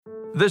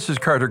This is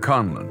Carter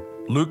Conlon,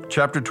 Luke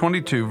chapter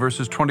 22,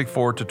 verses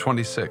 24 to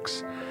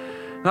 26.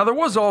 Now there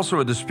was also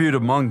a dispute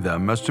among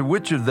them as to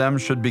which of them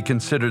should be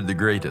considered the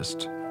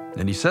greatest.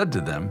 And he said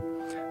to them,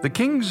 "The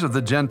kings of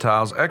the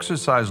Gentiles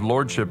exercise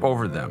lordship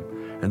over them,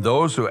 and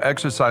those who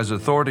exercise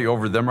authority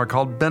over them are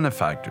called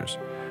benefactors.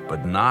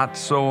 But not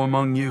so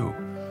among you.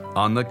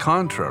 On the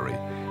contrary,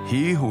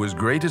 he who is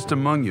greatest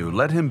among you,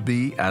 let him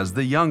be as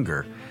the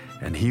younger,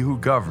 and he who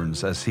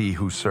governs as he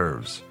who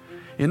serves."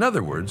 In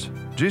other words,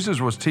 Jesus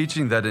was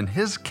teaching that in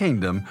his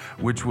kingdom,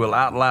 which will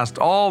outlast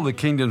all the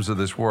kingdoms of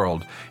this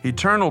world,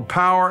 eternal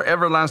power,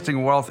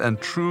 everlasting wealth,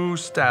 and true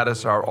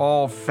status are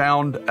all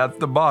found at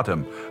the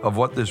bottom of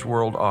what this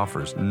world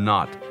offers,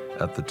 not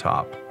at the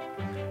top.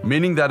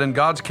 Meaning that in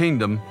God's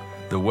kingdom,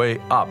 the way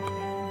up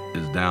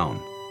is down.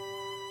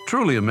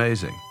 Truly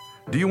amazing.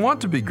 Do you want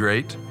to be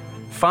great?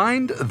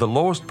 Find the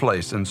lowest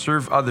place and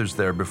serve others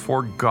there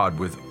before God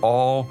with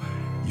all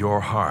your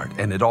heart.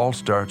 And it all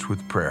starts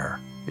with prayer.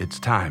 It's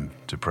time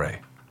to pray.